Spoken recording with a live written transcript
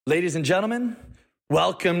Ladies and gentlemen,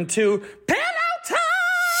 welcome to Pillow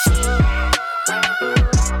Time!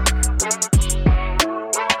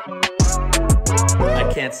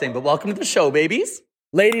 I can't sing, but welcome to the show, babies.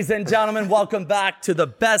 Ladies and gentlemen, welcome back to the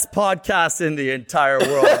best podcast in the entire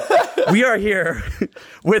world. We are here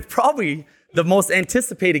with probably the most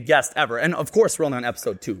anticipated guest ever. And of course, we're only on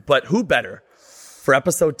episode 2, but who better for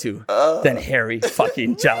episode 2 than Harry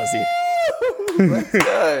fucking Jowsey?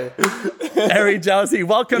 Harry Jowsey,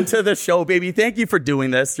 welcome to the show, baby. Thank you for doing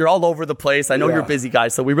this. You're all over the place. I know you're busy,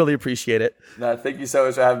 guys, so we really appreciate it. No, thank you so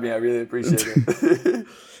much for having me. I really appreciate it.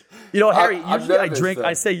 You know, Harry, usually nervous, I drink. though.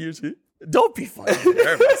 I say usually. Don't be fucking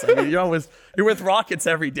nervous. I mean, you're with Rockets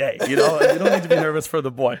every day. You know, you don't need to be nervous for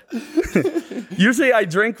the boy. Usually I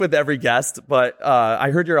drink with every guest, but I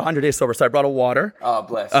heard you're 100 days sober, so I brought a water. Oh,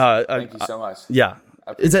 bless. Thank you so much. Yeah.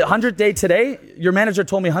 Is it 100 day today? Your manager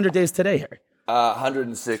told me 100 days today, Harry.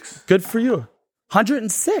 106. Good for you.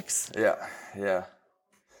 106. Yeah.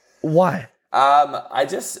 Why? I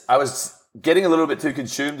was getting a little bit too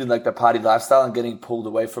consumed in like the party lifestyle and getting pulled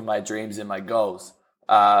away from my dreams and my goals.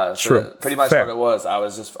 True. Pretty much Fair. what it was.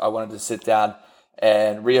 I wanted to sit down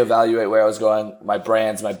and reevaluate where I was going, my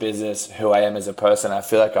brands, my business, who I am as a person. I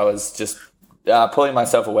feel like I was just pulling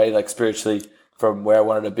myself away, like spiritually, from where I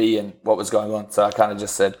wanted to be and what was going on. So I kind of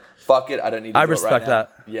just said, fuck it, I don't need to do it right now. respect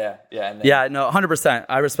that. Yeah. Yeah, no, 100%.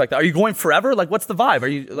 I respect that. Are you going forever? Like, what's the vibe? Are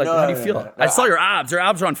you like, how do you feel? No. I saw your abs. Your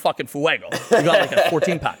abs are on fucking fuego. You got like a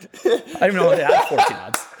 14 pack. I didn't even know they had 14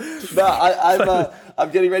 abs. No, I'm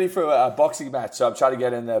getting ready for a boxing match, so I'm trying to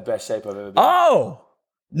get in the best shape I've ever been. Oh,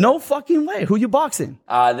 no fucking way. Who you boxing?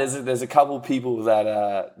 There's a couple people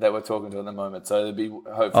that we're talking to at the moment, so there'll be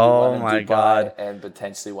hopefully one in Dubai God. and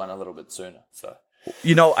potentially one a little bit sooner. So.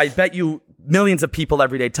 You know, I bet you millions of people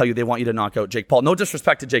every day tell you they want you to knock out Jake Paul. No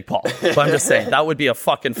disrespect to Jake Paul, but I'm just saying that would be a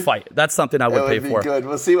fucking fight. That's something I would pay It would for. be good.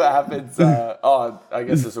 We'll see what happens. I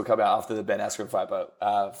guess this will come out after the Ben Askren fight,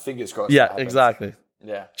 but fingers crossed. Yeah, exactly.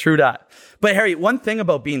 Yeah. True that. But Harry, one thing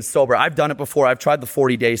about being sober, I've done it before. I've tried the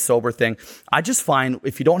 40-day sober thing. I just find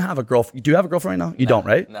if you don't have a girlfriend, do you have a girlfriend right now? You don't,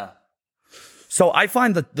 right? No. So I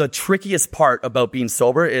find that the trickiest part about being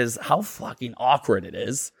sober is how fucking awkward it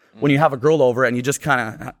is when you have a girl over and you just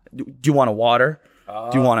kind of, do you want a water? Do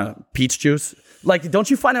you want a peach juice? Like, don't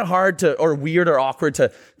you find it hard or weird or awkward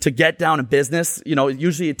to get down in business? You know,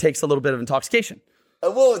 usually it takes a little bit of intoxication.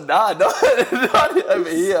 Well, not over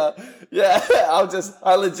here. Yeah,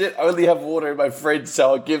 I legit only have water in my fridge, so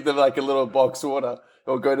I'll give them like a little box water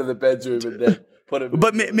or go to the bedroom and then put it.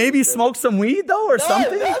 But maybe smoke some weed though or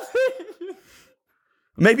something?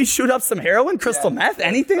 Maybe shoot up some heroin, crystal meth,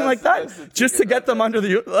 anything like that, just to get them under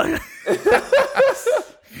the...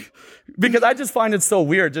 Because I just find it so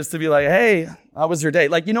weird just to be like, hey, how was your day?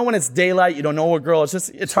 Like, you know, when it's daylight, you don't know a girl.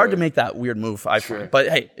 It's hard to make that weird move, I find. But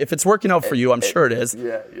hey, if it's working out for you, I'm sure it is.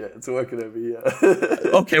 Yeah, it's working over here.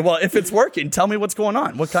 Okay, well, if it's working, tell me what's going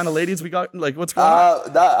on. What kind of ladies we got? Like, what's going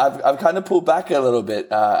on? No, I've kind of pulled back a little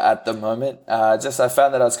bit at the moment. I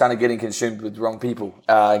found that I was kind of getting consumed with wrong people.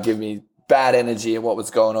 Give me bad energy and what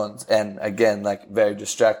was going on. And again, like very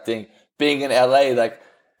distracting. Being in LA, like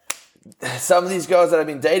some of these girls that I've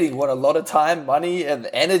been dating want a lot of time, money, and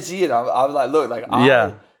energy. And I'm like, look, like,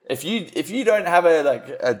 if you don't have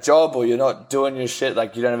a job or you're not doing your shit,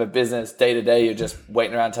 like you don't have a business day to day, you're just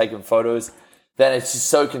waiting around taking photos, then it's just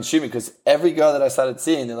so consuming. Because every girl that I started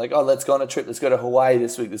seeing, they're like, oh, let's go on a trip. Let's go to Hawaii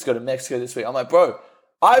this week. Let's go to Mexico this week. I'm like, bro,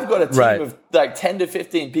 I've got a team of like 10 to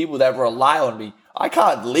 15 people that rely on me. I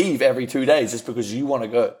can't leave every 2 days just because you want to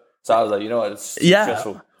go. So I was like, you know what? It's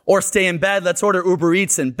stressful. Or stay in bed. Let's order Uber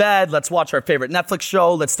Eats in bed. Let's watch our favorite Netflix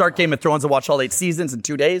show. Let's start Game of Thrones and watch all 8 seasons in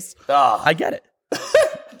 2 days. I get it.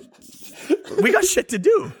 We got shit to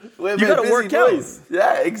do. You got to work out.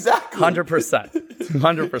 Yeah, exactly. 100%.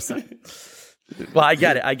 100%. Well, I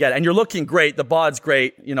get it. And you're looking great. The bod's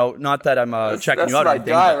great. You know, not that I'm checking you out or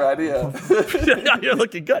anything. That's my guy right here. You're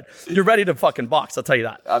looking good. You're ready to fucking box. I'll tell you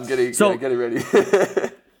that. I'm getting ready.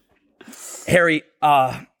 Harry,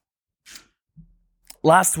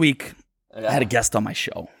 last week I had a guest on my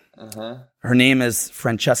show. Her name is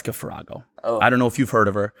Francesca Farago. I don't know if you've heard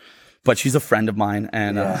of her, but she's a friend of mine.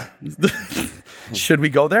 And should we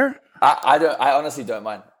go there? I honestly don't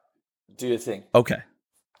mind. Do your thing. Okay.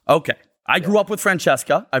 I grew up with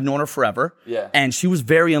Francesca. I've known her forever. Yeah. And she was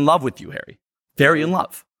very in love with you, Harry. Very in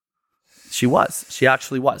love. She was. She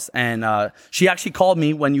actually was. And she actually called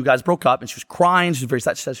me when you guys broke up and she was crying. She was very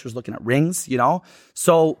sad. She said she was looking at rings, you know?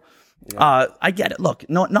 So I get it. Look,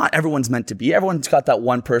 not everyone's meant to be. Everyone's got that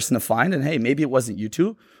one person to find. And hey, maybe it wasn't you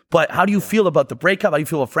two. But how do you feel about the breakup? How do you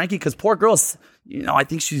feel about Frankie? Because poor girl's, you know, I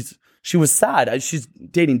think she's she was sad. She's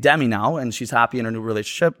dating Demi now, and she's happy in her new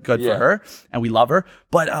relationship. Good for her, and we love her.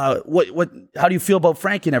 But how do you feel about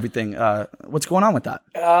Frankie and everything? What's going on with that?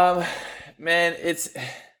 Man,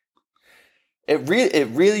 it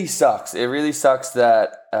really sucks. It really sucks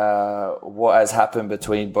that what has happened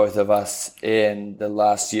between both of us in the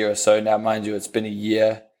last year or so. Now, mind you, it's been a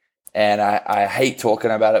year, and I hate talking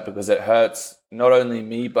about it because it hurts not only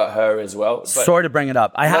me but her as well. But sorry to bring it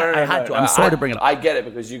up. I'm sorry to bring it up. I get it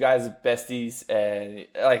because you guys are besties, and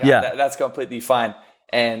that's completely fine.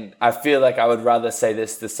 And I feel like I would rather say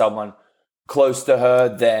this to someone close to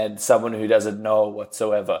her than someone who doesn't know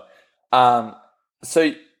whatsoever.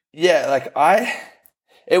 So yeah, like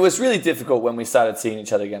it was really difficult when we started seeing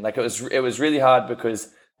each other again. Like it was really hard because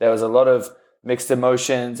there was a lot of mixed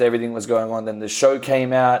emotions. Everything was going on. Then the show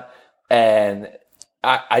came out, and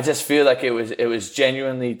I just feel like it was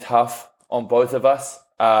genuinely tough on both of us.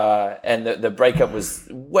 And the breakup was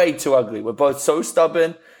way too ugly. We're both so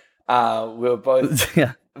stubborn. We were both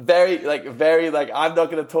very I'm not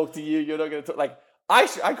going to talk to you. You're not going to talk. Like I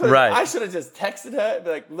should have just texted her and be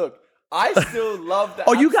like, look, I still love that.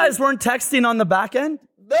 Oh, you guys weren't texting on the back end?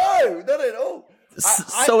 No, not at all.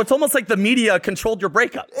 So it's almost like the media controlled your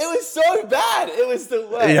breakup. It was so bad. It was the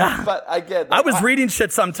worst. Yeah. But again, I was reading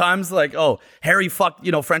shit sometimes like, oh, Harry fucked,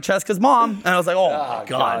 Francesca's mom. And I was like, oh my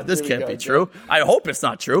God, this can't be true. I hope it's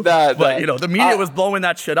not true. But the media was blowing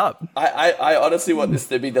that shit up. I honestly want this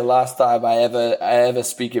to be the last time I ever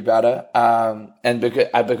speak about her. And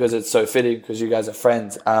because it's so fitting because you guys are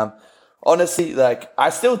friends. Honestly, like,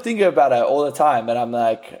 I still think about her all the time, and I'm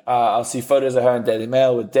like, I'll see photos of her in Daily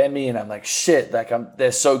Mail with Demi, and I'm like, shit, like,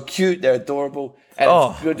 they're so cute, they're adorable, and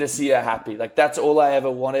it's good to see her happy. Like, that's all I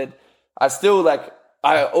ever wanted. I still, like,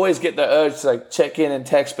 I always get the urge to, like, check in and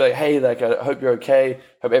text, be like, hey, like, I hope you're okay,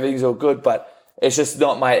 hope everything's all good, but it's just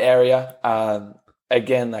not my area.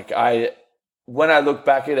 Again, like, when I look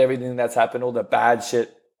back at everything that's happened, all the bad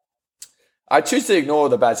shit, I choose to ignore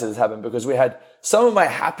the bad shit that's happened because we had some of my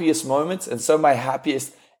happiest moments and some of my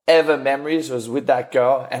happiest ever memories was with that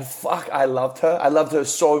girl. And fuck, I loved her. I loved her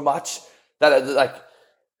so much that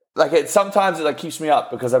sometimes it keeps me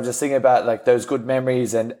up because I'm just thinking about like those good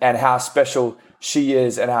memories and how special she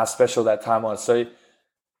is and how special that time was. So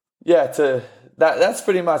yeah, that's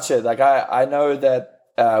pretty much it. Like I know that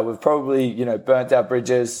we've probably, burnt our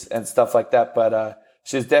bridges and stuff like that, but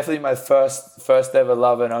she's definitely my first ever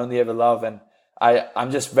love and only ever love. And I'm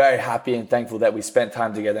just very happy and thankful that we spent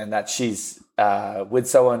time together and that she's with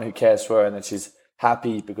someone who cares for her and that she's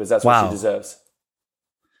happy because that's what she deserves.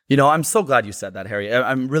 I'm so glad you said that, Harry.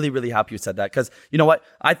 I'm really, really happy you said that because you know what?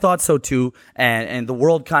 I thought so too, and the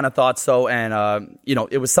world kind of thought so, and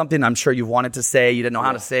it was something I'm sure you wanted to say. You didn't know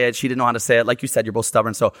how to say it. She didn't know how to say it. Like you said, you're both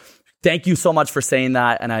stubborn. So thank you so much for saying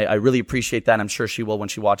that, and I really appreciate that. I'm sure she will when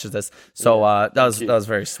she watches this. So that was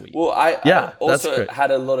very sweet. Well, I also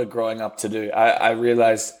had a lot of growing up to do. I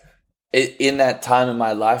realized in that time in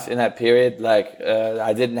my life, in that period,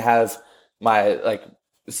 I didn't have my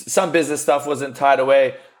some business stuff wasn't tied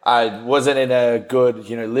away. I wasn't in a good,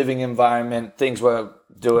 living environment. Things weren't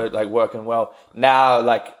working well. Now,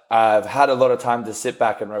 I've had a lot of time to sit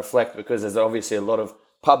back and reflect because there's obviously a lot of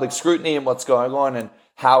public scrutiny in what's going on and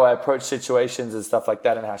how I approach situations and stuff like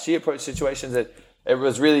that and how she approached situations. It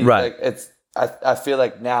was really I feel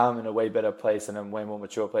like now I'm in a way better place and I'm way more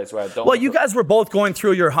mature place where I don't. Well, you guys were both going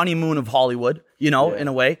through your honeymoon of Hollywood, in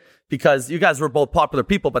a way, because you guys were both popular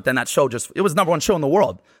people, but then that show it was number one show in the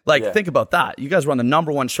world. Think about that. You guys were on the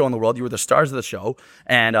number one show in the world. You were the stars of the show.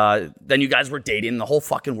 And then you guys were dating. The whole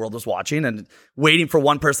fucking world was watching and waiting for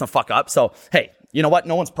one person to fuck up. So, hey, you know what?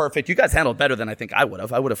 No one's perfect. You guys handled better than I think I would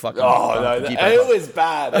have. I would have fucking... Oh, no. It was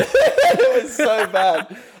bad. It was so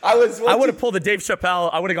bad. I would have pulled a Dave Chappelle.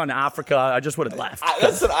 I would have gone to Africa. I just would have left.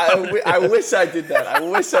 I wish I did that. I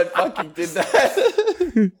wish I fucking did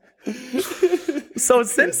that. So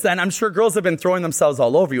since then, I'm sure girls have been throwing themselves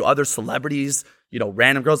all over you. Other celebrities,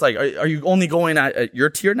 random girls. Like, are you only going at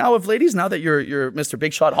your tier now of ladies now that you're Mr.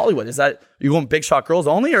 Big Shot Hollywood? Are you going big shot girls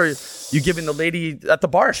only, or are you giving the lady at the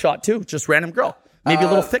bar a shot too? Just random girl, maybe a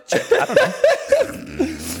little thick chick. I don't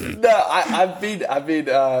know. No, I've been.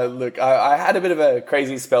 Look, I had a bit of a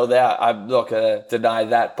crazy spell there. I'm not gonna deny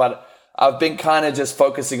that, but I've been kind of just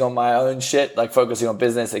focusing on my own shit, focusing on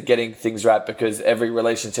business and getting things right because every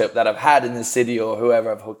relationship that I've had in the city or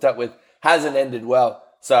whoever I've hooked up with hasn't ended well.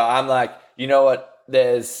 So I'm like, you know what?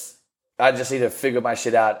 I just need to figure my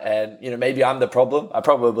shit out, and maybe I'm the problem. I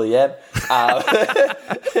probably am,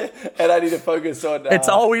 and I need to focus on. It's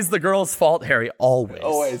always the girl's fault, Harry.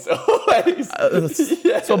 Always.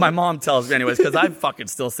 That's what my mom tells me, anyways. Because I'm fucking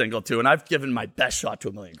still single too, and I've given my best shot to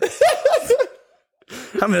a million girls.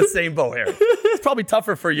 I'm in the same boat here. It's probably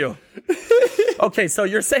tougher for you. Okay, so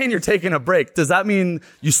you're saying you're taking a break. Does that mean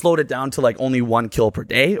you slowed it down to like only 1 kill per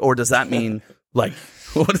day? Or does that mean like,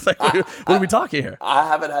 what are we talking here? I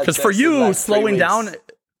haven't had because for sex in, you, like, 3 slowing weeks. down,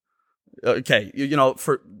 okay, you know,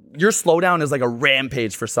 for your slowdown is like a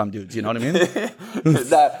rampage for some dudes. You know what I mean?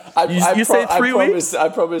 You say 3 weeks? I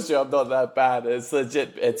promise you, I'm not that bad. It's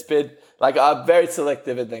legit. It's been like I'm very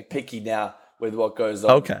selective and like picky now with what goes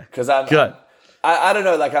on. Okay, because I'm good. I don't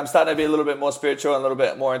know. Like I'm starting to be a little bit more spiritual and a little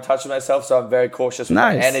bit more in touch with myself. So I'm very cautious with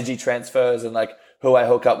my energy transfers and like who I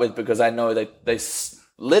hook up with because I know that they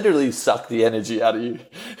literally suck the energy out of you.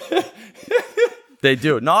 They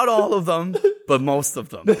do. Not all of them, but most of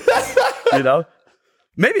them. You know?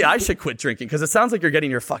 Maybe I should quit drinking because it sounds like you're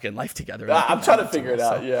getting your fucking life together. I'm trying to figure it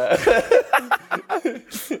out, yeah.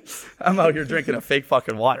 I'm out here drinking a fake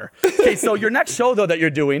fucking water. Okay, so your next show, though, that you're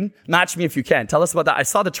doing, Match Me If You Can. Tell us about that. I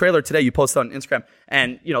saw the trailer today you posted on Instagram,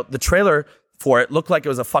 and, you know, the trailer for it looked like it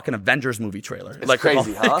was a fucking Avengers movie trailer. It's like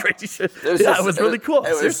crazy, huh? Crazy shit. It was really cool.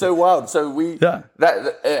 It was so wild. So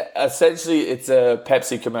essentially, it's a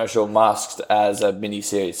Pepsi commercial masked as a mini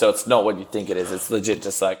series. So it's not what you think it is. It's legit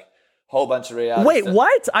just like whole bunch of reality. Wait, stuff.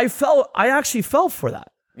 what? I actually fell for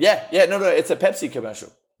that. Yeah, no, it's a Pepsi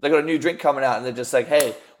commercial. They got a new drink coming out, and they're just like,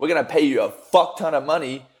 "Hey, we're gonna pay you a fuck ton of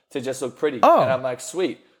money to just look pretty." Oh. And I'm like,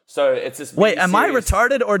 "Sweet." So it's this. Wait, am I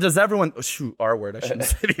retarded or does everyone? Oh, shoot, R word. I shouldn't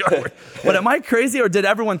say the R word. But am I crazy or did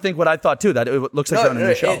everyone think what I thought too? That it looks like you're on a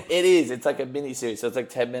new show. It is. It's like a mini series, so it's like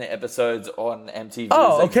 10-minute episodes on MTV.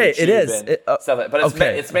 Oh, like okay, YouTube it is. and stuff like, but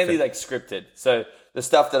it's mainly like scripted. So the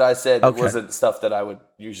stuff that I said wasn't stuff that I would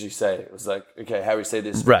usually say. It was like, okay, Harry say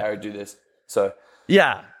this, Harry do this. So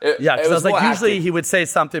yeah, because I was like, usually active. He would say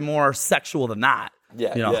something more sexual than that.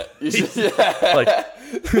 Yeah, you know? yeah.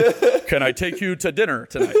 Like, can I take you to dinner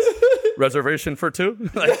tonight? Reservation for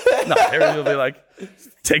 2? Like, no, Harry will be like,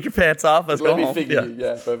 take your pants off. Let's go home. Let me figure you.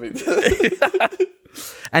 Yeah, perfect.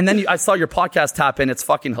 And then I saw your podcast tap in. It's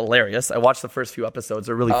fucking hilarious. I watched the first few episodes.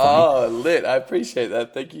 They're really funny. Oh, lit. I appreciate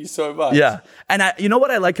that. Thank you so much. Yeah. And you know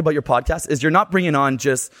what I like about your podcast is you're not bringing on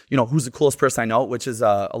just, you know, who's the coolest person I know, which is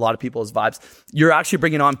a lot of people's vibes. You're actually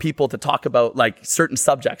bringing on people to talk about like certain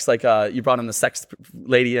subjects. Like you brought on the sex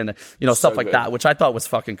lady and, you know, stuff like that, which I thought was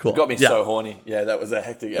fucking cool. It got me so horny. Yeah, that was a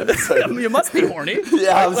hectic episode. I mean, you must be horny.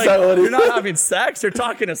 Yeah, I'm like, so horny. You're not having sex. You're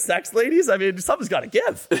talking to sex ladies. I mean, something's got to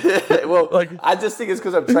give. Well, like, I just think it's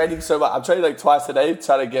because I'm training so much. I'm training like twice a day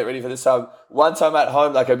trying to get ready for this time. One time at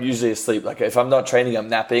home, like I'm usually asleep. Like if I'm not training, I'm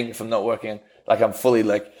napping. If I'm not working, like I'm fully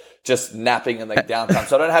like just napping and like downtime.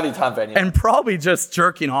 So I don't have any time for anything. And probably just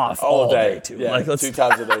jerking off all day too. Yeah, like, 2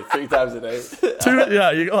 times a day, 3 times a day.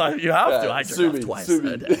 You have to. I jerk off twice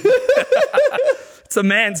a day. It's a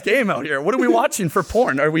man's game out here. What are we watching for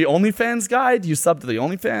porn? Are we OnlyFans guy? Do you sub to the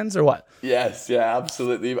OnlyFans or what? Yes, yeah,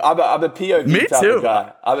 absolutely. I'm a POV Me type too. of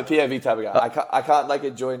guy. I'm a POV type of guy. I can't like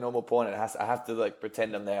enjoy normal porn. I have to like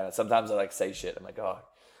pretend I'm there. Sometimes I like say shit. I'm like, oh,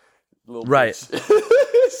 little right.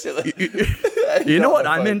 Shit like, you know what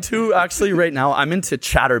I'm into actually right now? I'm into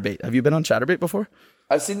Chatterbait. Have you been on Chatterbait before?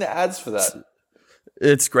 I've seen the ads for that.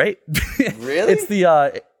 It's great. Really? It's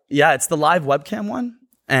the it's the live webcam one.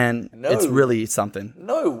 And it's really something.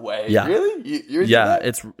 No way. Yeah. Really? You're into yeah, that?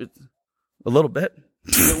 it's a little bit.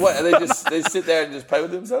 What? They sit there and just play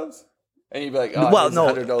with themselves? And you'd be like, oh, well,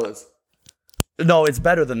 no. $100. No, it's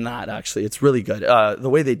better than that, actually. It's really good. The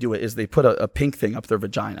way they do it is they put a pink thing up their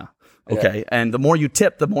vagina. Okay. Yeah. And the more you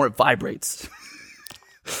tip, the more it vibrates.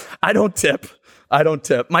 I don't tip.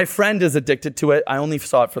 My friend is addicted to it. I only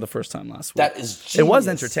saw it for the first time last week. That is genius. It was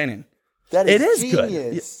entertaining. It is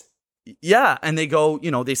genius. Good. Yeah, and they go, you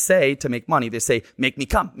know, they say to make money, they say, make me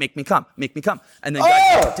come, make me come, make me come. And then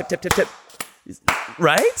guys tip.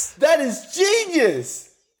 Right? That is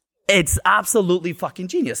genius. It's absolutely fucking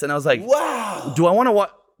genius. And I was like, wow. Do I want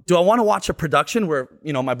to watch a production where,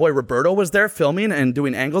 you know, my boy Roberto was there filming and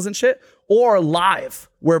doing angles and shit, or live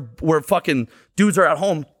where fucking dudes are at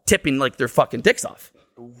home tipping like their fucking dicks off?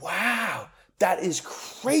 Wow. That is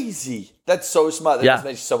crazy. That's so smart. That just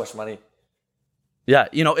makes you so much money. Yeah,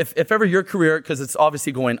 you know, if ever your career, because it's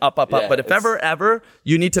obviously going up, but if ever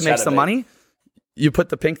you need to make some money, you put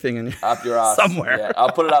the pink thing in up your ass somewhere. Yeah,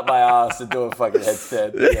 I'll put it up my ass and do a fucking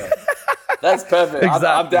headstand. Yeah. That's perfect. Exactly.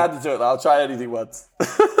 I'm down to do it. I'll try anything once.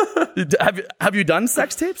 Have you done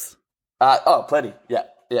sex tapes? Plenty. Yeah,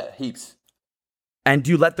 heaps. And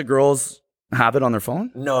do you let the girls have it on their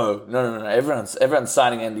phone? No. Everyone's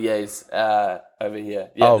signing NDAs over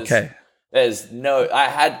here. Yeah, okay. There's no. I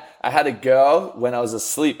had a girl when I was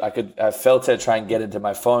asleep. I felt her try and get into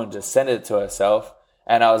my phone, just send it to herself,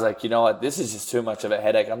 and I was like, you know what? This is just too much of a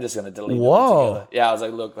headache. I'm just gonna delete it altogether. Yeah, I was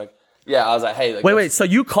like, look, like Yeah, I was like, hey. Like, Wait. So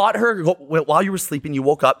you caught her while you were sleeping. You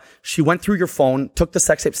woke up. She went through your phone, took the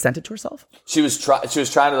sex tape, sent it to herself? She was trying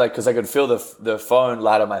to, like, because I could feel the phone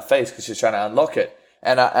light on my face because she was trying to unlock it.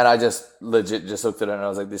 And I just legit just looked at it and I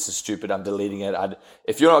was like, this is stupid. I'm deleting it.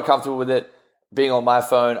 If you're not comfortable with it being on my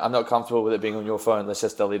phone, I'm not comfortable with it being on your phone. Let's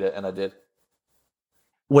just delete it. And I did.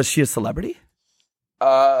 Was she a celebrity?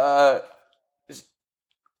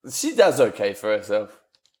 She does okay for herself.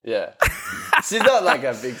 Yeah. She's not like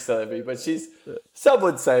a big celebrity, but some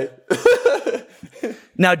would say.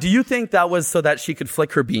 Now, do you think that was so that she could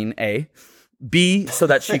flick her bean, A? B, so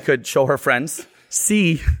that she could show her friends?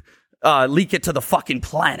 C, leak it to the fucking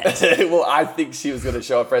planet? Well, I think she was going to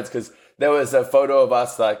show her friends because there was a photo of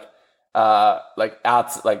us like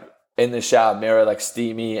out, like in the shower mirror, like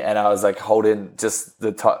steamy. And I was like holding just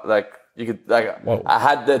the top, like you could, like, whoa. I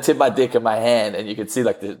had the tip of my dick in my hand and you could see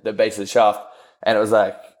like the base of the shaft. And it was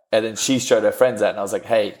like, and then she showed her friends that, and I was like,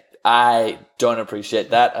 hey, I don't appreciate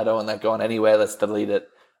that. I don't want that going anywhere. Let's delete it.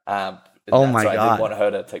 Oh my God. I didn't want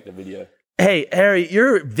her to take the video. Hey, Harry,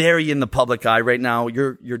 you're very in the public eye right now.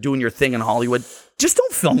 You're doing your thing in Hollywood. Just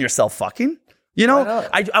don't film yourself fucking. You know,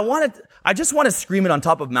 I just want to scream it on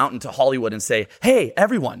top of mountain to Hollywood and say, hey,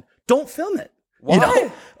 everyone, don't film it. Why? You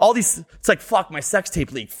know, all these, it's like, fuck, my sex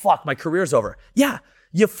tape leaked. Fuck, my career's over. Yeah,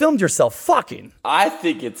 you filmed yourself fucking. I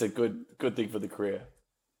think it's a good thing for the career.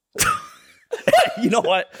 You know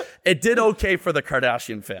what? It did okay for the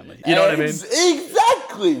Kardashian family. You know what I mean?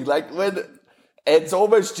 Exactly. Like, when it's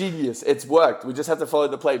almost genius. It's worked. We just have to follow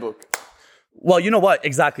the playbook. Well, you know what?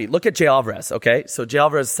 Exactly. Look at Jay Alvarez, okay? So Jay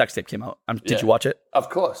Alvarez's sex tape came out. Did you watch it? Of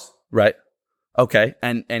course. Right. Okay.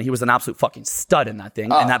 And he was an absolute fucking stud in that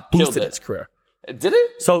thing. And that boosted his career. Did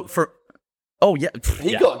it? So oh yeah.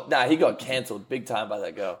 He got canceled big time by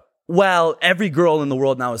that girl. Well, every girl in the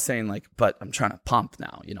world now is saying like, but I'm trying to pump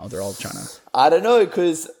now. You know, they're all trying to. I don't know,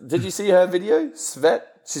 because did you see her video? Svet?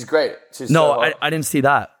 She's great. I didn't see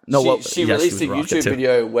that. No, she released a YouTube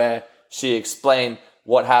video where she explained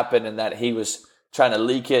what happened and that he was trying to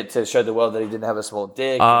leak it to show the world that he didn't have a small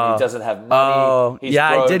dick. He doesn't have money. He's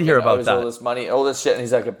broke, I did hear about that. All this money, all this shit, and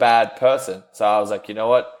he's like a bad person. So I was like, you know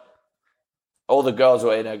what? All the girls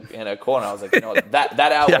were in a corner. I was like, you know what? That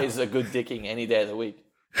outweighs a good dicking any day of the week.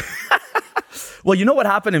 Well, you know what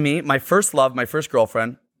happened to me? My first love, my first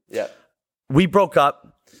girlfriend. Yeah. We broke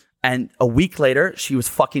up, and a week later, she was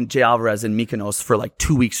fucking Jay Alvarez in Mykonos for like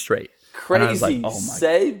 2 weeks straight. Crazy. Like, oh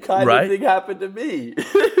same kind of thing happened to me.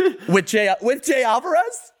 with Jay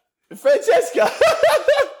Alvarez? Francesca.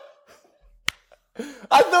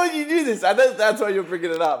 I thought you knew this. I know that's why you're bringing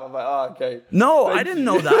it up. I'm like, oh, okay. No, I didn't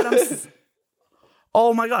know that.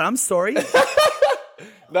 Oh my God, I'm sorry.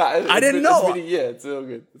 I didn't know. It's been a year. It's all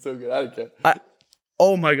good. I don't care.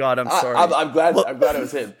 Oh my God, I'm sorry. I'm glad it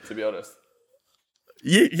was him, to be honest.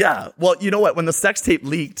 Yeah. Well, you know what? When the sex tape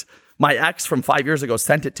leaked, my ex from 5 years ago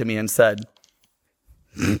sent it to me and said,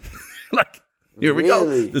 like, here we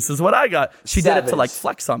go. This is what I got. She did it to like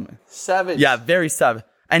flex on me. Savage. Yeah, very savage.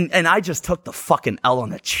 And I just took the fucking L on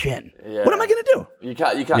the chin. Yeah. What am I going to do? You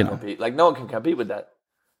can't compete. Like, no one can compete with that.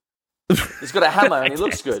 He's got a hammer and he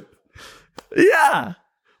looks good. Yeah.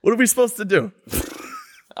 What are we supposed to do?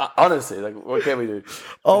 Honestly, like, what can we do?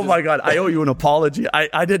 Oh my God, I owe you an apology.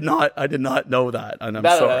 I did not know that, and I'm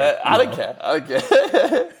sorry. No, I don't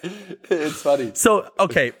care. It's funny. So,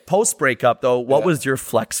 okay, post breakup though, what was your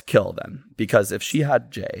flex kill then? Because if she had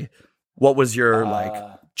Jay, what was your like?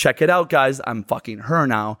 Check it out, guys. I'm fucking her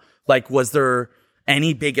now. Like, was there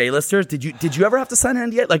any big A-listers? Did you ever have to sign an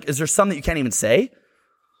NDA? Like, is there some that you can't even say?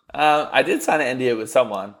 I did sign an NDA with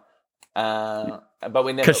someone. But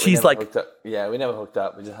we never. Because she's like, hooked up. Yeah, we never hooked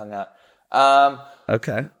up. We just hung out.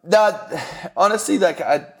 Okay. No, honestly, like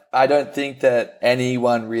I don't think that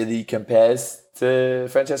anyone really compares to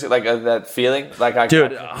Francesca. Like that feeling. Like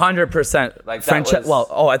 100%. Like Francesca.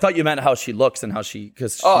 Well, I thought you meant how she looks and how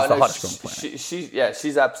because she's the hottest girl on the planet.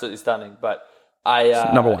 She's absolutely stunning. But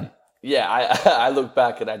number one. Yeah, I look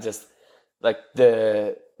back and I just like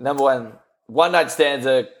the number one night stands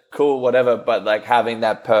are cool, whatever, but like having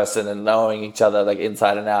that person and knowing each other like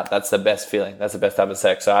inside and out, that's the best feeling. That's the best type of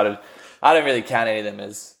sex. So I don't really count any of them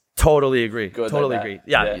as totally agree. Good totally like agree.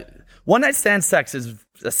 Yeah. One night stand sex is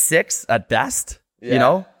a 6 at best. Yeah, you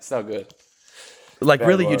know? It's not good. Like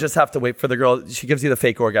really, you just have to wait for the girl. She gives you the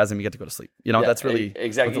fake orgasm, you get to go to sleep. You know, that's really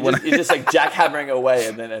exactly. You're just like jackhammering away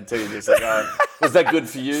and then until you're just like, was that good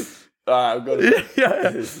for you? I've got it.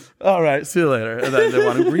 Yeah. All right, see you later. And then they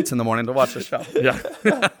want to reach in the morning to watch the show. Yeah.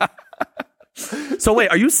 So wait,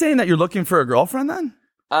 are you saying that you're looking for a girlfriend then?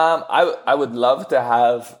 I would love to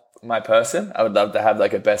have my person. I would love to have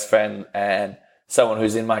like a best friend and someone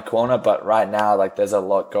who's in my corner. But right now, like there's a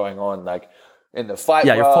lot going on, like in the fight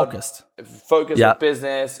Yeah, you're world, focused. with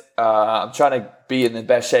business. I'm trying to be in the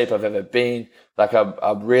best shape I've ever been. Like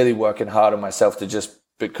I'm really working hard on myself to just,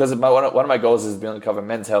 because one of my goals is to be able to cover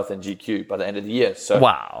men's health and GQ by the end of the year. So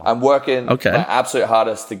wow. I'm working my absolute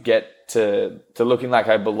hardest to get to looking like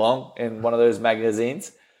I belong in one of those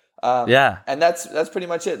magazines. And that's pretty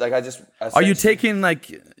much it. Like are you taking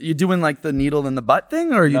you doing like the needle in the butt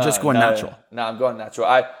thing, or are you just going natural? No, I'm going natural.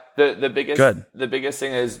 The biggest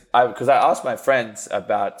thing is because I asked my friends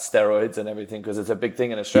about steroids and everything, because it's a big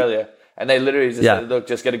thing in Australia, and they literally just said, look,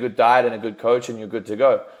 just get a good diet and a good coach and you're good to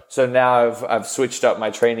go. So now I've switched up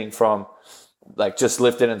my training from like just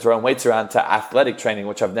lifting and throwing weights around to athletic training,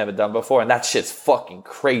 which I've never done before, and that shit's fucking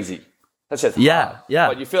crazy. That's just hard.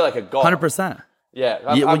 But you feel like a god. 100%. Yeah.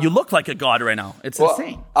 Well, you look like a god right now. It's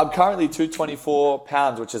insane. I'm currently 224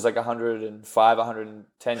 pounds, which is like 105,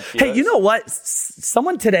 110 kilos. Hey, you know what?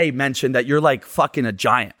 Someone today mentioned that you're like fucking a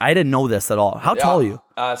giant. I didn't know this at all. How tall are you?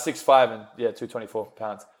 6'5" and 224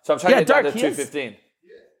 pounds. So I'm trying to get down to 215.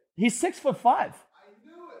 He's 6'5". I knew it.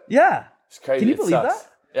 Yeah. It's crazy. Can you believe that?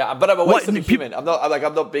 Yeah, but I'm a waste of a human. I'm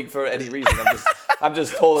not big for any reason. I'm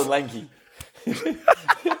just tall and lanky.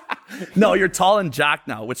 No, you're tall and jacked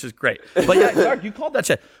now, which is great. But yeah, Dark, you called that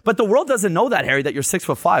shit. But the world doesn't know that, Harry, that you're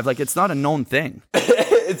 6'5". Like, it's not a known thing.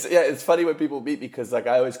 It's funny when people meet me, because like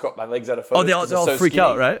I always crop my legs out of photos. Oh, they all so freak skinny.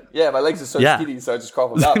 out, right? Yeah, my legs are so skinny, so I just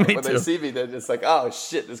crop them out. But when too. they see me, they're just like, oh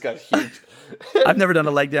shit, this guy's huge. I've never done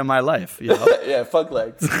a leg day in my life. You know? Yeah, fuck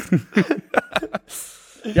legs.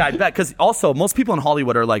 Yeah, I bet. Because also, most people in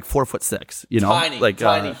Hollywood are like 4'6". You know,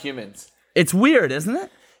 tiny humans. It's weird, isn't it?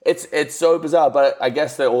 It's so bizarre, but I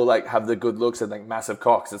guess they all like have the good looks and like massive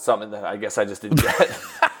cocks. It's something that I guess I just didn't get.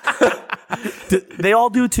 They all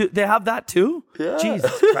do too. They have that too? Yeah.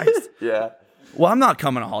 Jesus Christ. Yeah. Well, I'm not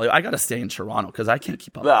coming to Hollywood. I got to stay in Toronto because I can't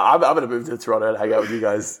keep up. No, I'm going to move to Toronto and hang out with you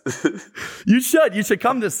guys. You should. You should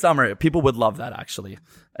come this summer. People would love that, actually.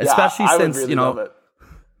 Especially I since, would really you know. love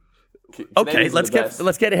it. Okay,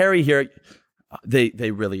 let's get Harry here. They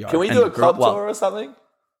really are. Can we do a club tour or something?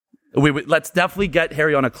 Let's definitely get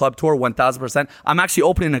Harry on a club tour, 1,000%. I'm actually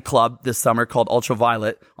opening a club this summer called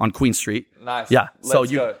Ultraviolet on Queen Street. Nice. Yeah. Let's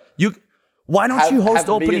go. Why don't you host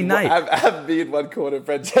opening night? Have me in one corner,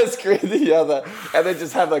 Francesca in the other, and then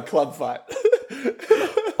just have a club fight.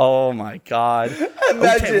 Oh my God.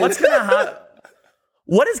 Okay, what's going to happen?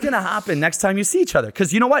 What is going to happen next time you see each other?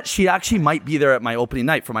 Because you know what? She actually might be there at my opening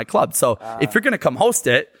night for my club. So if you're going to come host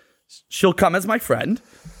it, she'll come as my friend.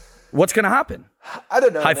 What's going to happen? I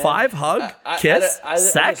don't know. High five, hug, kiss,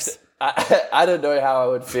 sex? I don't know how I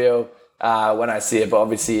would feel when I see it, but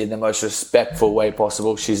obviously in the most respectful way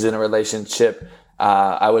possible. She's in a relationship.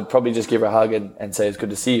 I would probably just give her a hug and say it's good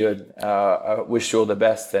to see you, and I wish you all the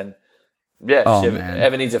best. And yeah, if she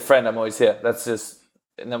ever needs a friend, I'm always here. That's just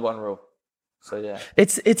number one rule. So yeah,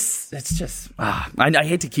 it's just I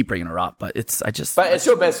hate to keep bringing her up, but it's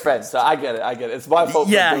your best friend, so I get it. It's my fault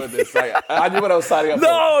for doing this. Like, I knew what I was signing up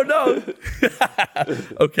for. No.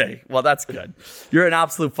 Okay, well that's good. You're an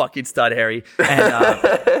absolute fucking stud, Harry,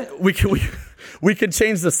 and we can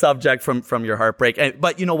change the subject from your heartbreak.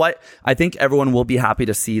 But you know what? I think everyone will be happy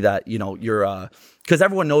to see that you're because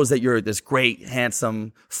everyone knows that you're this great,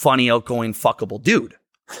 handsome, funny, outgoing, fuckable dude,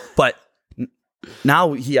 but.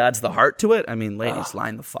 Now he adds the heart to it. I mean, ladies,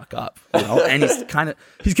 line the fuck up, And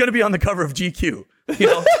he's going to be on the cover of GQ.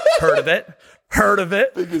 Heard of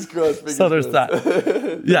it. Fingers crossed. So there's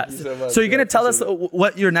that. Yes. So you're going to tell us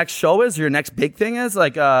what your next show is, your next big thing is.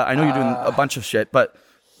 Like, I know you're doing a bunch of shit, but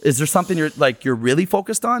is there something you're really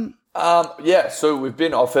focused on? Yeah. So I've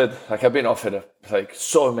been offered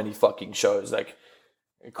so many fucking shows, like.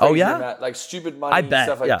 Crazy amount, like stupid money,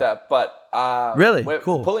 stuff like that. But really,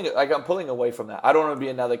 cool. I'm pulling away from that. I don't want to be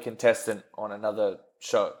another contestant on another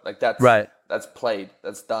show. Like that's That's played.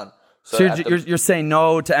 That's done. So you're saying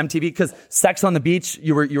no to MTV because Sex on the Beach.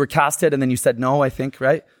 You were casted and then you said no. I think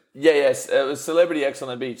right. Yeah, yes. It was Celebrity X on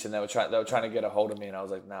the Beach, and they were trying to get a hold of me, and I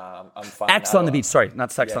was like, nah, I'm fine. X on the Beach, sorry,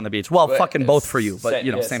 not Sex on the Beach. Well, fucking both for you, but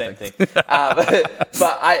same thing. But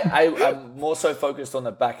I'm more so focused on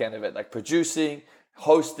the back end of it, like producing,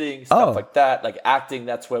 hosting, stuff like that, like acting.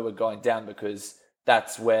 That's where we're going down because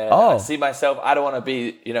that's where I see myself. I don't want to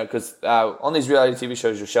be, because on these reality TV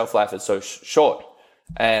shows, your shelf life is so short.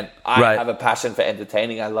 And I have a passion for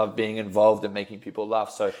entertaining. I love being involved and making people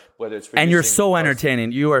laugh. So whether it's and you're so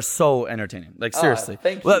entertaining. You are so entertaining. Like seriously.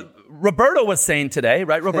 Thank you. Roberto was saying today,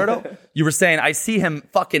 right, Roberto? You were saying I see him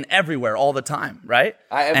fucking everywhere all the time, right?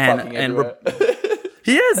 I am fucking everywhere.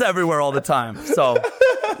 He is everywhere all the time. So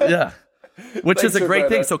yeah, which is a great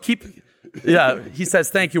thing. So he says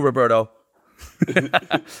thank you, Roberto.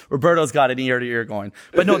 Roberto's got an ear to ear going.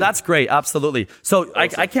 But no, that's great. Absolutely. So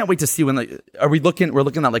awesome. I can't wait to see when, like, we're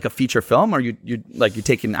looking at like a feature film, or you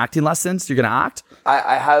taking acting lessons? You're going to act?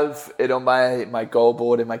 I have it on my goal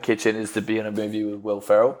board in my kitchen is to be in a movie with Will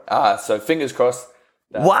Ferrell. So fingers crossed.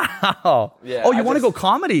 Wow. Yeah. Oh, you want to go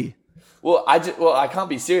comedy? Well, I can't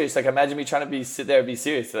be serious. Like, imagine me trying to sit there and be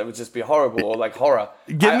serious. That would just be horrible, or like horror.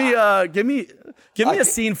 Give me a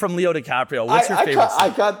scene from Leo DiCaprio. What's your favorite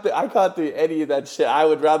scene? I can't do any of that shit. I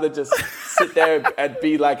would rather just sit there and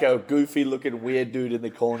be like a goofy looking weird dude in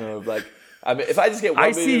the corner of like. I mean, if I just get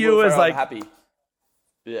one movie, I'm happy.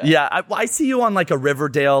 Yeah. I see you on like a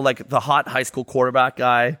Riverdale, like the hot high school quarterback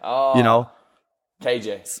guy. Oh. You know.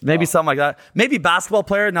 KJ. Maybe something like that. Maybe basketball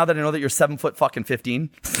player, now that I know that you're 7'15".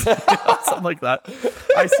 Something like that.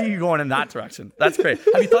 I see you going in that direction. That's great.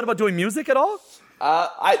 Have you thought about doing music at all?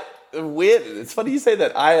 Weird. It's funny you say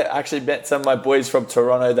that. I actually met some of my boys from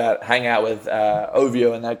Toronto that hang out with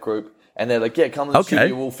Ovio in that group. And they're like, yeah, come to the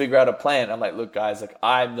studio, we'll figure out a plan. I'm like, look, guys, like,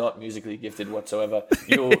 I'm not musically gifted whatsoever.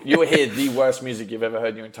 You'll hear the worst music you've ever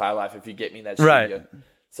heard in your entire life if you get me in that studio. Right.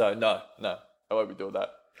 So no, I won't be doing that.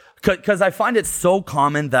 Because I find it so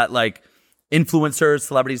common that like influencers,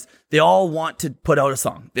 celebrities, they all want to put out a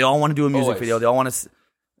song. They all want to do a music video. They all want to,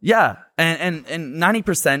 yeah. And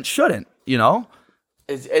 90% shouldn't, you know?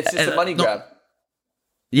 It's just a money grab.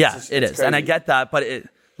 Yeah, it is. Crazy. And I get that, but it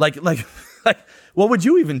like what would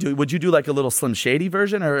you even do? Would you do like a little Slim Shady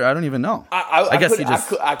version, or I don't even know? I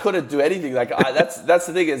guess I couldn't do anything. Like that's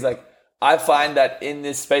the thing is like, I find that in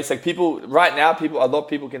this space, like a lot of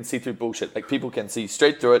people can see through bullshit. Like people can see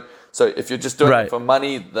straight through it. So if you're just doing it for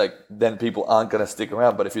money, like then people aren't going to stick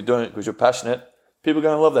around. But if you're doing it because you're passionate, people are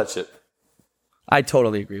going to love that shit. I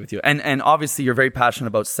totally agree with you. And obviously you're very passionate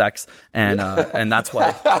about sex, and that's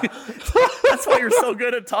why that's why you're so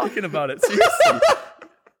good at talking about it. Seriously.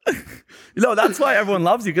 No, that's why everyone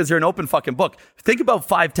loves you, because you're an open fucking book. Think about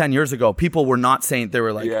 5-10 years ago, people were not saying, they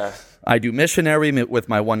were like, I do missionary with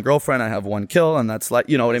my one girlfriend, I have one kill, and that's like,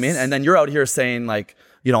 you know what I mean? And then you're out here saying like,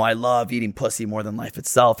 you know, I love eating pussy more than life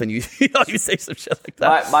itself, and you say some shit like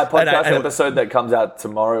that. My podcast episode that comes out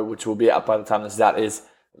tomorrow, which will be up by the time this is out, is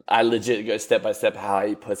I legit go step by step how I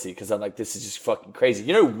eat pussy, because I'm like, this is just fucking crazy.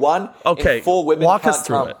 You know, 1 in 4 women walk can't us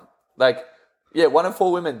through come. it. Like, yeah, 1 in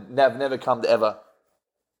 4 women have never come ever.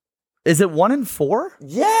 Is it 1 in 4?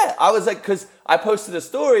 Yeah, I was like, because I posted a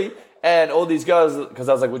story and all these girls, because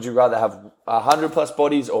I was like, would you rather have 100 plus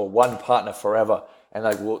bodies or one partner forever? And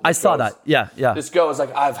like, well, I saw that. Yeah. This girl was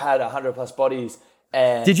like, I've had 100 plus bodies.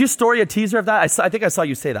 And did you story a teaser of that? I think I saw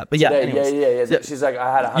you say that. But yeah, yeah. She's like,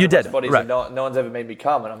 I had 100 plus bodies, and no one's ever made me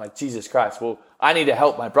come. And I'm like, Jesus Christ. Well, I need to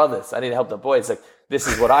help my brothers. I need to help the boys. Like, this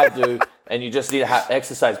is what I do, and you just need to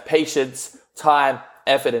exercise patience, time,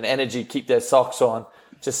 effort, and energy. Keep their socks on.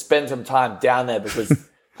 Just spend some time down there, because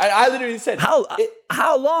I literally said,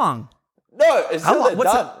 how long? No, it's until they're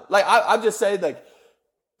done. Like I'm just saying, like,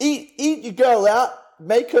 eat your girl out,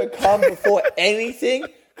 make her come before anything,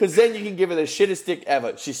 because then you can give her the shittest dick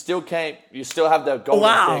ever. She still came. You still have the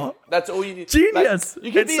golden dick. That's all you need. Genius. Like,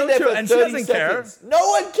 you can be in there for 30 seconds. Care. No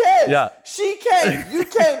one cares. Yeah. She came. You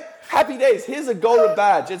came. Happy days. Here's a golden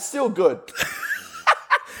badge. It's still good.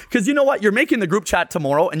 Because you know what? You're making the group chat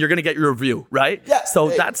tomorrow, and you're going to get your review, right? Yeah. So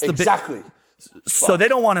that's the exactly. So they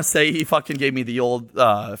don't want to say he fucking gave me the old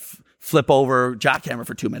flip over jackhammer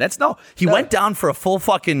for 2 minutes. No, he went down for a full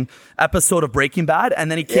fucking episode of Breaking Bad,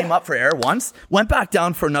 and then he came up for air once, went back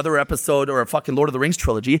down for another episode or a fucking Lord of the Rings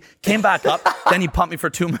trilogy, came back up, then he pumped me for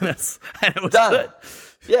 2 minutes, and it was good.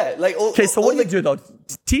 Yeah, like okay. So what do you do though?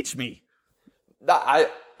 Teach me.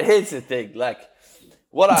 Here's the thing, like.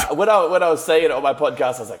 When I was saying it on my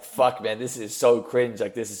podcast, I was like, fuck, man, this is so cringe.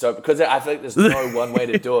 Like, this is so, because I think there's no one way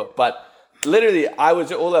to do it. But literally,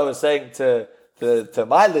 all I was saying to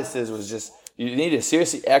my listeners was just, you need to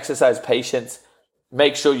seriously exercise patience.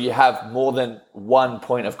 Make sure you have more than one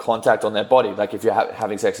point of contact on their body. Like, if you're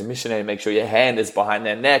having sex with missionary, make sure your hand is behind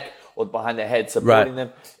their neck or behind their head, supporting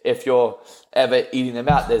them. If you're ever eating them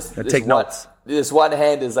out, take notes. This one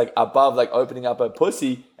hand is like above, like opening up her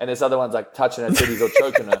pussy, and this other one's like touching her titties or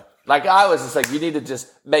choking her. Like, I was just like, you need to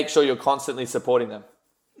just make sure you're constantly supporting them.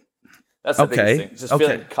 That's the biggest thing. Just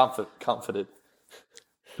feeling comforted.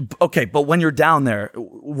 Okay, but when you're down there,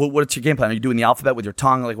 what's your game plan? Are you doing the alphabet with your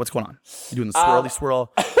tongue? Like, what's going on? You doing the swirly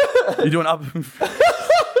swirl? You doing up?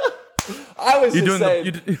 I was just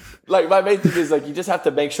saying, like, my main thing is, like, you just have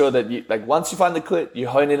to make sure that you, like, once you find the clit, you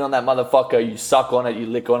hone in on that motherfucker, you suck on it, you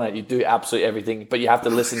lick on it, you do absolutely everything, but you have to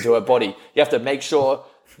listen to her body. You have to make sure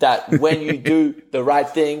that when you do the right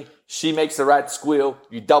thing, she makes the right squeal,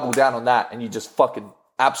 you double down on that, and you just fucking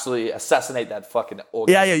absolutely assassinate that fucking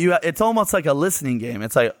organ. Yeah. It's almost like a listening game.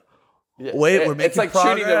 It's like, wait, we're making It's like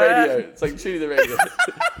progress. shooting the radio. It's like shooting the radio.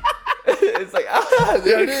 It's like,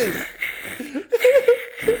 there it is.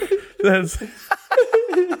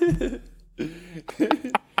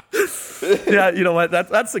 Yeah, you know what?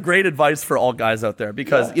 That's the great advice for all guys out there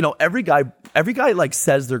because you know every guy like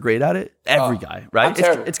says they're great at it. Every guy, right? I'm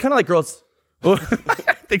terrible. It's kind of like girls. I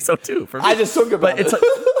think so too. For me. I just talk about it.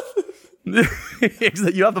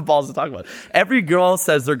 You have the balls to talk about it. Every girl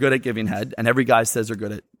says they're good at giving head, and every guy says they're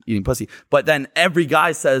good at eating pussy. But then every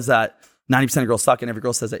guy says that 90% of girls suck, and every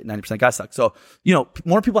girl says that 90% of guys suck. So, you know,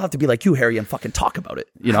 more people have to be like you, Harry, and fucking talk about it.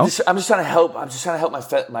 You know, I'm just trying to help. I'm just trying to help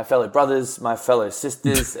my fellow brothers, my fellow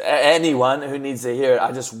sisters, anyone who needs to hear it.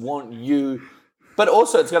 I just want you. But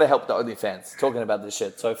also, it's going to help the OnlyFans talking about this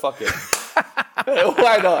shit. So fuck it.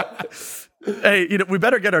 Why not? Hey, you know, we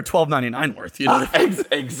better get our $12.99 worth. You know,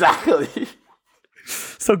 exactly.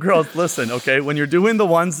 So girls, listen, okay? When you're doing the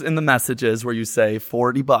ones in the messages where you say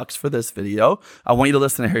 $40 for this video, I want you to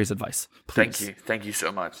listen to Harry's advice. Please. Thank you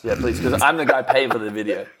so much. Yeah, please, because I'm the guy paying for the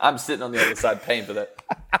video. I'm sitting on the other side paying for that.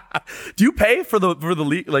 Do you pay for the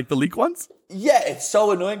leak, like the leak ones? Yeah, it's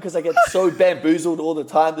so annoying because I get so bamboozled all the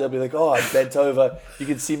time. They'll be like, "Oh, I bent over. You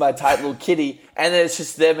can see my tight little kitty," and then it's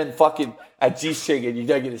just them and fucking a G-string, and you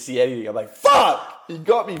don't get to see anything. I'm like, "Fuck! You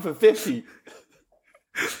got me for 50."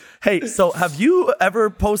 Hey, so have you ever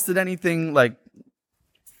posted anything like,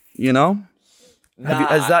 you know?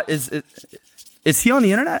 Nah, Is he on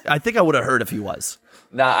the internet? I think I would have heard if he was.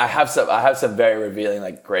 Nah, I have some very revealing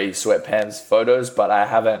like gray sweatpants photos, but I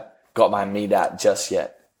haven't got my meat out just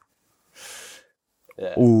yet.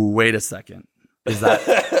 Yeah. Ooh, wait a second. Is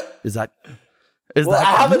that? Well, I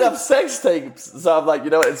have enough sex tapes, so I'm like, you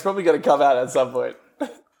know what? It's probably going to come out at some point.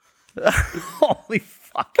 Holy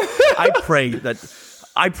fuck! I pray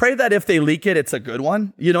that if they leak it, it's a good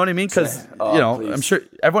one. You know what I mean? Because please. I'm sure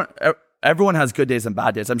everyone has good days and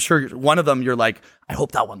bad days. I'm sure one of them you're like, I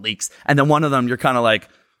hope that one leaks, and then one of them you're kind of like,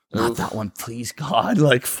 not that one, please God,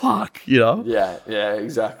 like fuck, you know? Yeah,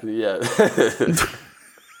 exactly, yeah.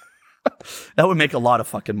 That would make a lot of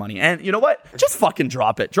fucking money. And you know what? Just fucking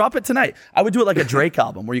drop it. Drop it tonight. I would do it like a Drake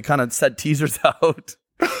album where you kind of set teasers out.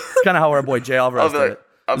 It's kind of how our boy Jay Alvarez did it.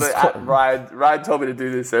 Ryan told me to do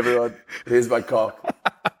this, everyone. Here's my cock.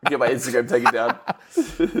 Get my Instagram taken down.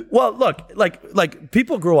 Well, look, like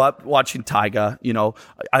people grow up watching Tyga. You know,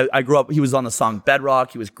 I grew up, he was on the song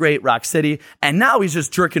Bedrock. He was great, Rock City. And now he's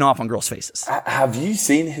just jerking off on girls' faces. Have you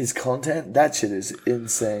seen his content? That shit is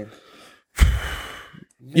insane.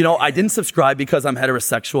 You know, I didn't subscribe because I'm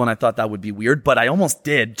heterosexual and I thought that would be weird, but I almost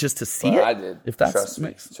did just to see it. I did. If that's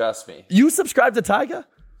Trust me. You subscribed to Tyga?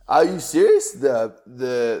 Are you serious?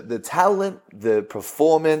 The talent, the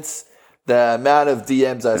performance, the amount of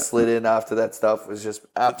DMs I slid in after that stuff was just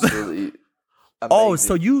absolutely amazing. Oh,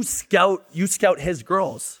 so you scout his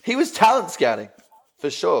girls. He was talent scouting, for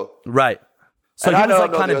sure. Right. So and he I was know like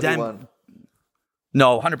I'm not kind the of only one.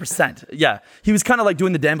 No, 100%. Yeah. He was kind of like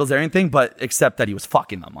doing the Dan Bilzerian thing, but except that he was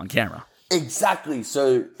fucking them on camera. Exactly.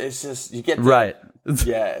 So it's just, you get to, right.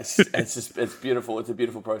 Yeah, it's beautiful. It's a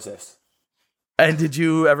beautiful process. And did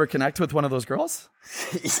you ever connect with one of those girls?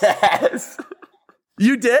 Yes.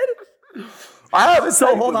 You did? I haven't.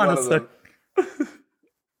 So hold on a sec.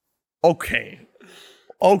 Okay.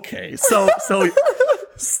 So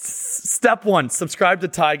step 1, subscribe to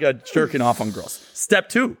Tyga jerking off on girls. Step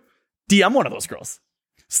 2, DM one of those girls.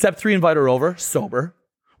 Step 3, invite her over, sober.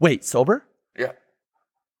 Wait, sober? Yeah.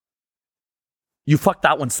 You fucked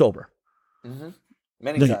that one sober. Mm-hmm.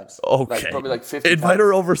 Many times. Okay. Probably like 50 Invite times.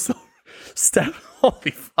 her over sober.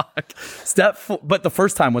 Holy fuck. Step 4, but the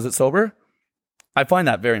first time, was it sober? I find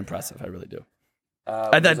that very impressive. I really do.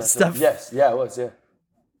 And then step... Yes. Yeah, it was, yeah.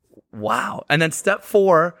 Wow. And then step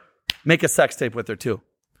 4, make a sex tape with her too.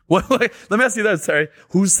 Well, let me ask you this, Terry.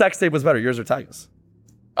 Whose sex tape was better, yours or Tyga's?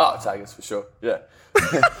 Oh, Tyga's for sure. Yeah.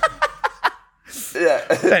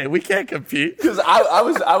 Yeah. Hey, we can't compete. Because I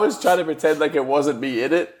was trying to pretend like it wasn't me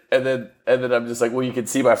in it, and then I'm just like, well, you can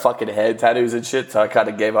see my fucking head tattoos and shit. So I kind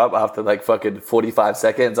of gave up after like fucking 45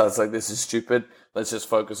 seconds. I was like, this is stupid. Let's just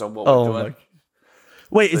focus on what we're doing.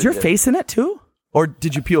 Wait, is your face in it too, or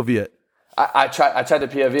did you POV it? I tried to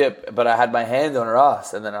POV it, but I had my hand on her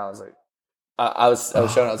ass, and then I was like, I was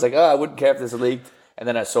showing. I was like, oh, I wouldn't care if this leaked, and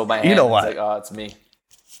then I saw my hand. You know what? I was like, oh, it's me.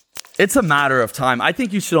 It's a matter of time. I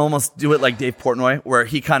think you should almost do it like Dave Portnoy, where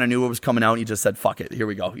he kind of knew what was coming out and he just said, fuck it, here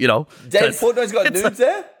we go. You know? Dave Portnoy's got nudes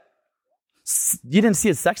there? You didn't see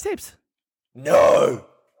his sex tapes? No.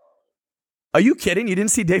 Are you kidding? You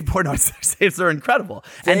didn't see Dave Portnoy's sex tapes? They're incredible.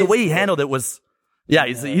 And the way he handled it was, yeah,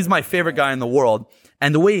 he's my favorite guy in the world.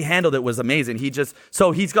 And the way he handled it was amazing.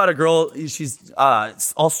 So he's got a girl, she's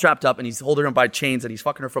all strapped up and he's holding her by chains and he's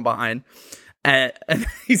fucking her from behind. And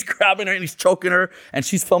he's grabbing her and he's choking her and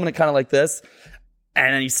she's filming it kind of like this.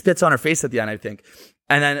 And then he spits on her face at the end, I think.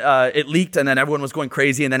 And then it leaked and then everyone was going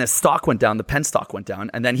crazy. And then his stock went down. The Penn stock went down.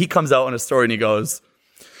 And then he comes out in a story and he goes,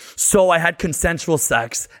 so I had consensual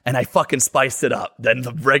sex and I fucking spiced it up than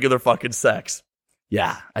the regular fucking sex.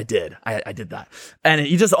 Yeah, I did. I did that. And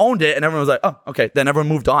he just owned it and everyone was like, oh, okay. Then everyone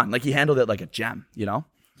moved on. Like he handled it like a gem, you know?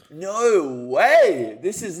 No way.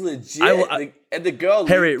 This is legit. And the girl...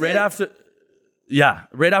 Harry, right after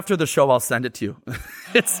the show, I'll send it to you.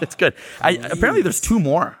 It's good. Apparently there's 2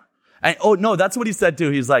 more. Oh, no, that's what he said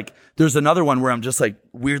too. He's like, there's another one where I'm just like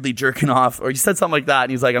weirdly jerking off. Or he said something like that.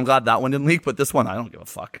 And he's like, I'm glad that one didn't leak, but this one, I don't give a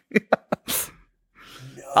fuck.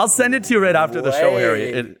 I'll send it to you right after the show,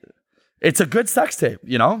 Harry. It's a good sex tape,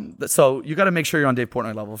 you know? So you got to make sure you're on Dave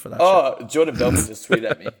Portnoy level for that shit. Jordan Belfort just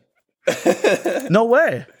tweeted at me. No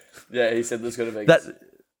way. Yeah, he said, let's go to Vegas.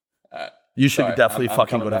 You should definitely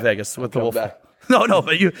fucking go to Vegas with the Wolf. No,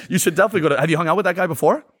 but you should definitely go to... Have you hung out with that guy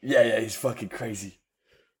before? Yeah, he's fucking crazy.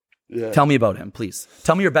 Yeah. Tell me about him, please.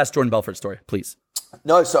 Tell me your best Jordan Belfort story, please.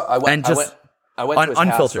 No, so I went to his unfiltered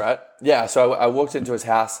house, right? Yeah, so I walked into his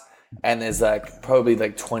house and there's like probably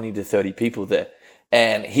like 20 to 30 people there.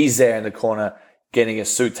 And he's there in the corner getting a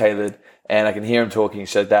suit tailored and I can hear him talking and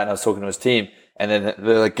shit like that. And I was talking to his team and then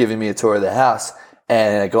they're like giving me a tour of the house.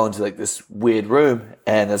 And I go into like this weird room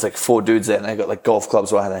and there's like 4 dudes there and they got like golf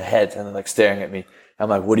clubs behind their heads and they're like staring at me. I'm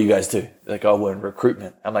like, what do you guys do? They're like, oh, we're in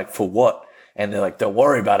recruitment. I'm like, for what? And they're like, don't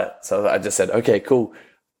worry about it. So I just said, okay, cool.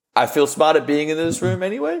 I feel smarter being in this room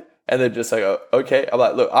anyway. And they're just like, oh, okay. I'm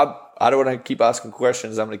like, look, I don't want to keep asking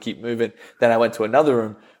questions. I'm going to keep moving. Then I went to another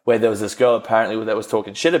room where there was this girl apparently that was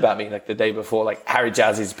talking shit about me like the day before, like Harry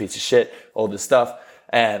Jazzy's a piece of shit, all this stuff.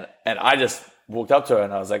 And I just walked up to her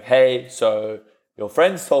and I was like, hey, so your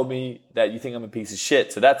friends told me that you think I'm a piece of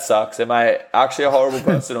shit. So that sucks. Am I actually a horrible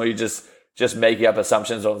person or are you just making up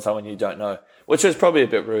assumptions on someone you don't know? Which was probably a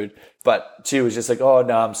bit rude, but she was just like, oh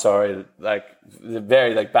no, I'm sorry. Like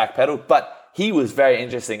very like backpedaled, but he was very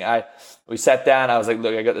interesting. We sat down. I was like,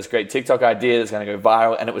 look, I got this great TikTok idea that's going to go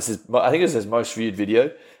viral. And it was I think it was his most viewed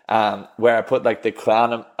video, where I put like the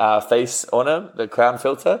clown face on him, the clown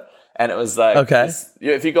filter. And it was like, okay.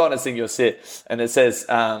 If you go on this thing, you'll see it. And it says,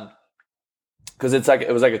 cause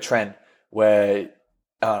it was like a trend where,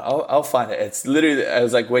 I'll find it. It's literally, it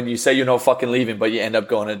was like when you say you're not fucking leaving, but you end up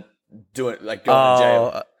going to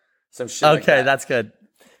jail. Some shit. Okay, like that. That's good.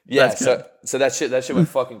 Yeah. That's good. So that shit went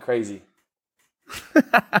fucking crazy.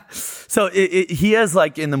 So he is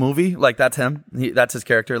like in the movie, like that's him. That's his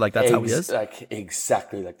character. Like that's how he is. Like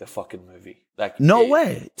exactly like the fucking movie. Like no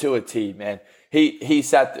way to a T, man. We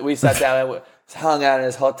sat down and hung out in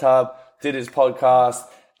his hot tub, did his podcast.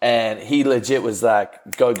 And he legit was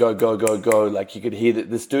like, go. Like you could hear that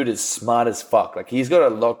this dude is smart as fuck. Like he's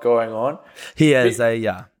got a lot going on. He is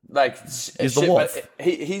like he's the wolf.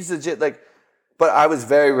 He's legit like, but I was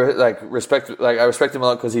very respect him a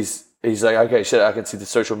lot because he's like, okay, shit, I can see the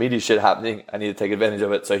social media shit happening. I need to take advantage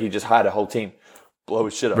of it. So he just hired a whole team, blow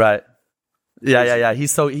his shit up. Right. Yeah.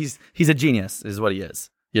 He's a genius is what he is.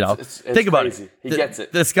 You know, think about it. He gets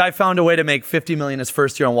it. This guy found a way to make $50 million his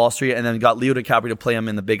first year on Wall Street, and then got Leo DiCaprio to play him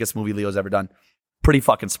in the biggest movie Leo's ever done. Pretty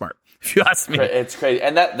fucking smart, if you ask me. It's crazy,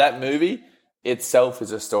 and that movie itself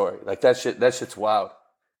is a story. Like that shit's wild.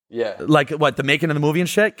 Yeah. Like what, the making of the movie and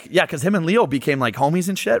shit? Yeah, because him and Leo became like homies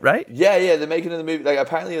and shit, right? Yeah. The making of the movie. Like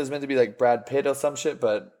apparently it was meant to be like Brad Pitt or some shit,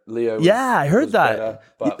 but Leo. I heard that.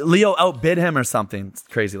 Better, Leo outbid him or something. It's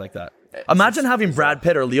crazy like that. Imagine having Brad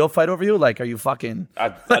Pitt or Leo fight over you. Like, are you fucking...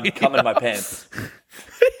 I'd come in my pants.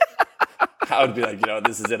 I would be like,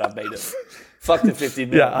 this is it. I've made it. Fuck the 50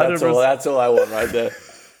 million. Yeah, that's all I want right there.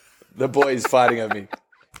 The boys fighting at me.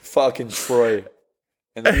 Fucking Troy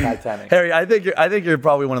in the Titanic. Harry, I think you're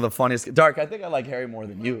probably one of the funniest. Dark, I think I like Harry more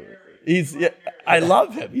than you. I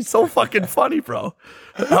love him. He's so fucking funny, bro.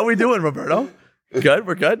 How we doing, Roberto? Good?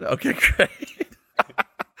 We're good? Okay, great.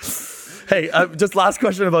 Hey, just last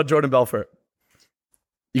question about Jordan Belfort.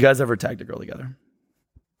 You guys ever tagged a girl together?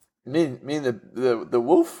 Me and the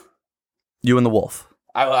wolf? You and the wolf.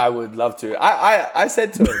 I would love to. I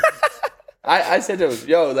said to him, I said to him,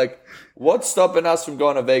 yo, like, what's stopping us from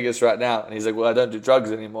going to Vegas right now? And he's like, well, I don't do drugs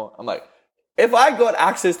anymore. I'm like, if I got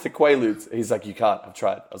access to Quaaludes, he's like, you can't. I've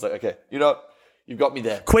tried. I was like, okay, you've got me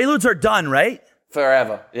there. Quaaludes are done, right?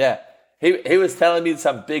 Forever. Yeah. He was telling me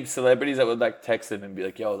some big celebrities that would like text him and be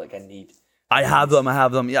like, yo, like I need I have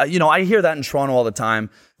them. Yeah, I hear that in Toronto all the time.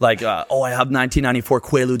 Like, I have 1994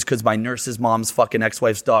 Quaaludes because my nurse's mom's fucking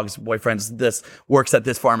ex-wife's dog's boyfriend's works at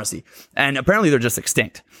this pharmacy. And apparently they're just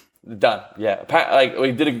extinct. Done. Yeah. Like,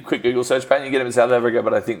 we did a quick Google search. Apparently you get them in South Africa,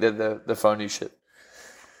 but I think they're the phony shit.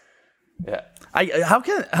 Yeah. How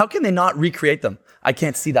can they not recreate them? I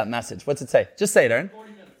can't see that message. What's it say? Just say it, Aaron.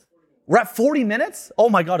 40 minutes. We're at 40 minutes? Oh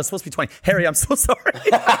my God, it's supposed to be 20. Harry, I'm so sorry.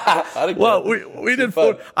 Well, we did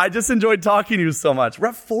fun. I just enjoyed talking to you so much. We're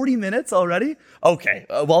at 40 minutes already? Okay.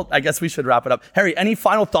 Well, I guess we should wrap it up. Harry, any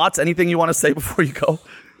final thoughts? Anything you want to say before you go?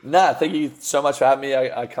 Nah, thank you so much for having me.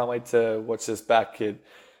 I can't wait to watch this back, kid.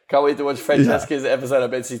 Can't wait to watch Francesca's episode. I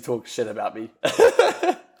bet she talks shit about me.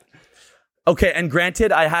 Okay, and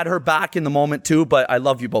granted, I had her back in the moment too, but I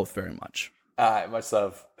love you both very much. All right, much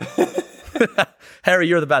love. Harry,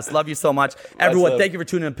 you're the best. Love you so much. Everyone, thank you for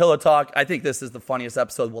tuning in to Pillow Talk. I think this is the funniest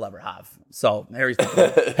episode we'll ever have. So,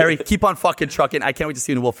 Harry, keep on fucking trucking. I can't wait to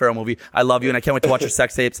see you in a Will Ferrell movie. I love you, and I can't wait to watch your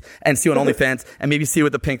sex tapes and see you on OnlyFans and maybe see you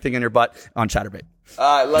with the pink thing in your butt on Chatterbait.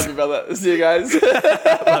 All right, love you, brother. See you guys.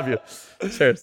 Love you. Cheers.